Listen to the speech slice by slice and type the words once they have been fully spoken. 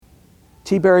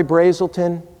T. Berry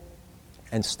Brazelton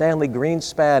and Stanley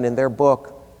Greenspan, in their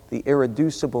book, The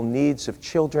Irreducible Needs of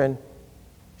Children,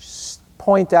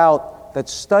 point out that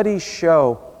studies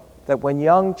show that when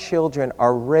young children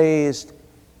are raised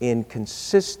in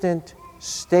consistent,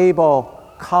 stable,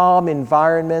 calm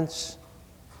environments,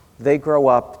 they grow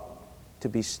up to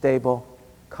be stable,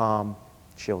 calm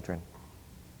children.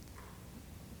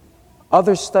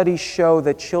 Other studies show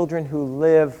that children who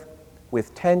live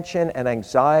with tension and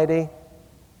anxiety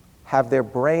have their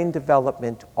brain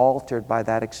development altered by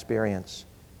that experience.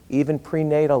 Even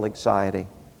prenatal anxiety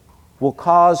will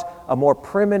cause a more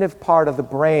primitive part of the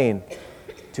brain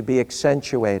to be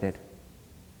accentuated.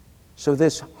 So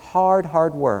this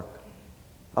hard work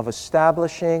of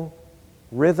establishing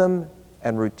rhythm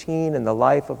and routine in the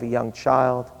life of a young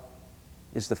child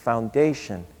is the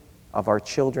foundation of our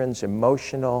children's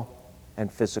emotional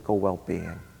and physical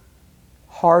well-being.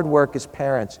 Hard work as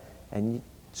parents, and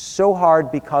so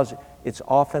hard because it's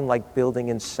often like building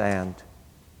in sand.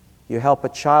 You help a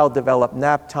child develop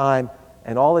nap time,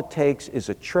 and all it takes is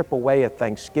a trip away at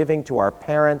Thanksgiving to our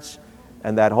parents,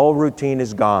 and that whole routine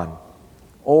is gone.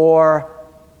 Or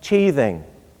teething,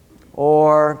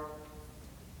 or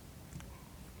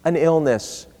an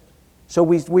illness. So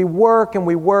we work and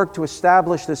we work to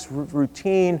establish this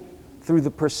routine through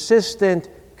the persistent,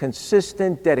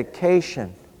 consistent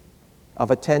dedication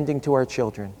of attending to our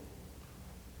children.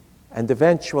 And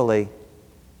eventually,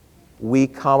 we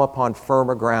come upon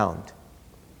firmer ground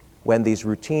when these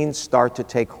routines start to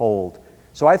take hold.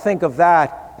 So I think of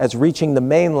that as reaching the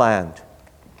mainland.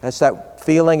 That's that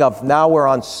feeling of now we're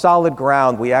on solid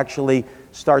ground. We actually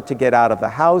start to get out of the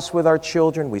house with our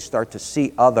children. We start to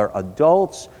see other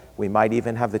adults. We might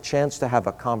even have the chance to have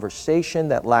a conversation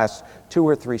that lasts 2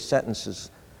 or 3 sentences.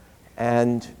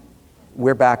 And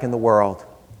we're back in the world.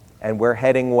 And we're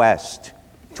heading west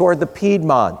toward the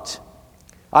Piedmont.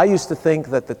 I used to think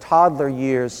that the toddler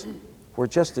years were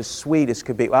just as sweet as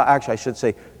could be. Well, actually, I should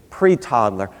say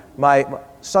pre-toddler. My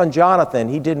son Jonathan,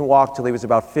 he didn't walk till he was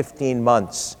about 15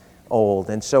 months old.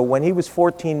 And so when he was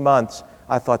 14 months,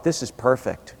 I thought, this is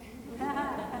perfect.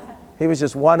 He was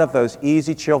just one of those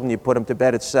easy children. You put him to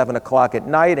bed at 7 o'clock at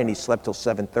night, and he slept till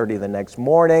 7:30 the next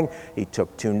morning. He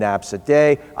took 2 naps a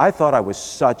day. I thought I was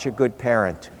such a good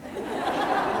parent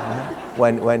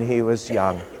when he was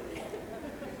young.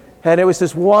 And it was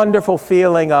this wonderful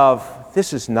feeling of,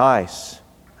 this is nice.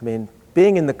 I mean,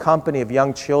 being in the company of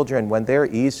young children when they're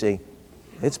easy,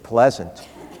 it's pleasant.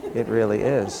 It really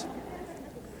is.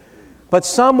 But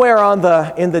somewhere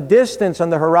in the distance,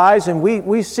 on the horizon,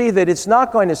 we see that it's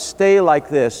not going to stay like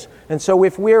this. And so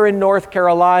if we're in North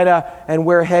Carolina and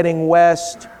we're heading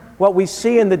west, what we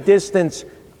see in the distance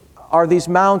are these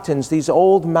mountains, these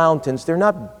old mountains. They're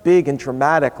not big and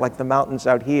dramatic like the mountains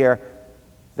out here.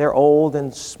 They're old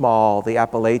and small, the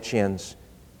Appalachians.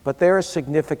 But they're a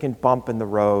significant bump in the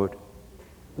road.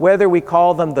 Whether we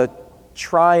call them the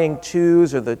trying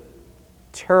 2s or the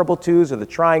terrible 2s or the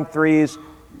trying 3s,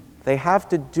 they have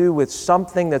to do with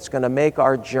something that's going to make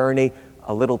our journey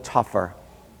a little tougher.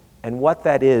 And what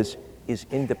that is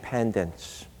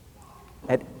independence.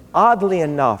 And oddly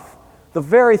enough, the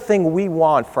very thing we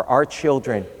want for our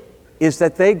children is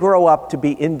that they grow up to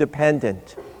be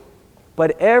independent.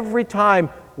 But every time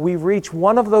we reach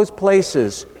one of those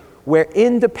places where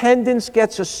independence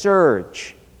gets a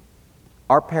surge,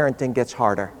 our parenting gets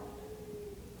harder.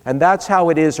 And that's how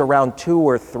it is around 2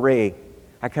 or 3.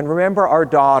 I can remember our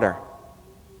daughter,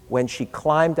 when she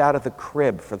climbed out of the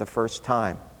crib for the first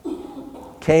time,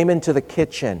 came into the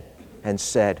kitchen and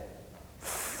said,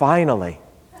 "Finally."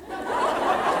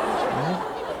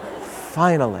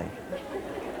 Finally.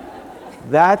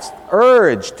 That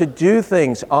urge to do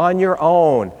things on your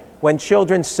own. When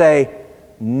children say,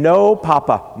 "No,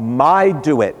 Papa, my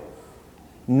do it."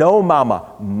 "No, Mama,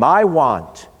 my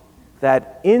want."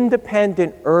 That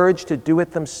independent urge to do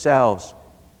it themselves,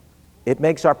 it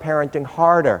makes our parenting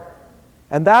harder.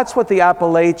 And that's what the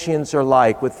Appalachians are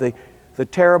like with the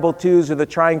terrible 2s or the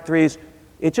trying 3s.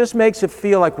 It just makes it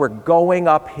feel like we're going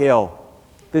uphill.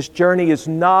 This journey is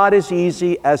not as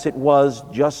easy as it was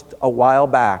just a while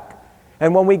back.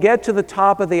 And when we get to the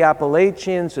top of the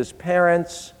Appalachians as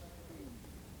parents,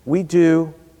 we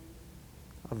do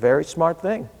a very smart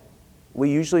thing. We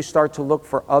usually start to look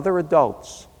for other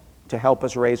adults to help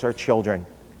us raise our children.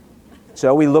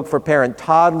 So we look for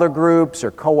parent-toddler groups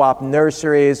or co-op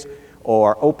nurseries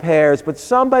or au pairs, but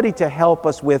somebody to help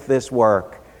us with this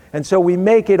work. And so we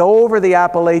make it over the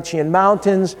Appalachian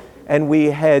Mountains and we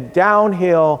head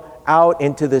downhill out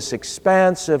into this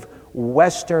expansive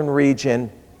western region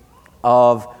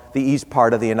of the east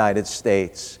part of the United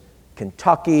States.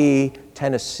 Kentucky,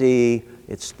 Tennessee,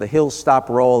 the hills stop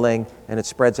rolling, and it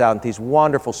spreads out into these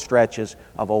wonderful stretches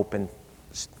of open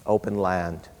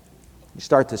land. You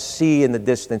start to see in the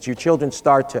distance. Your children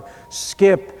start to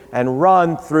skip and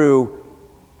run through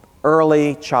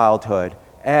early childhood.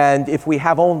 And if we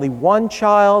have only one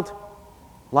child,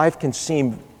 life can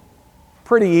seem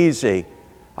pretty easy.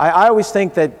 I always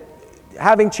think that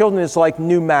having children is like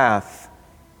new math.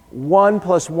 1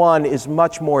 + 1 is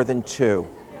much more than 2.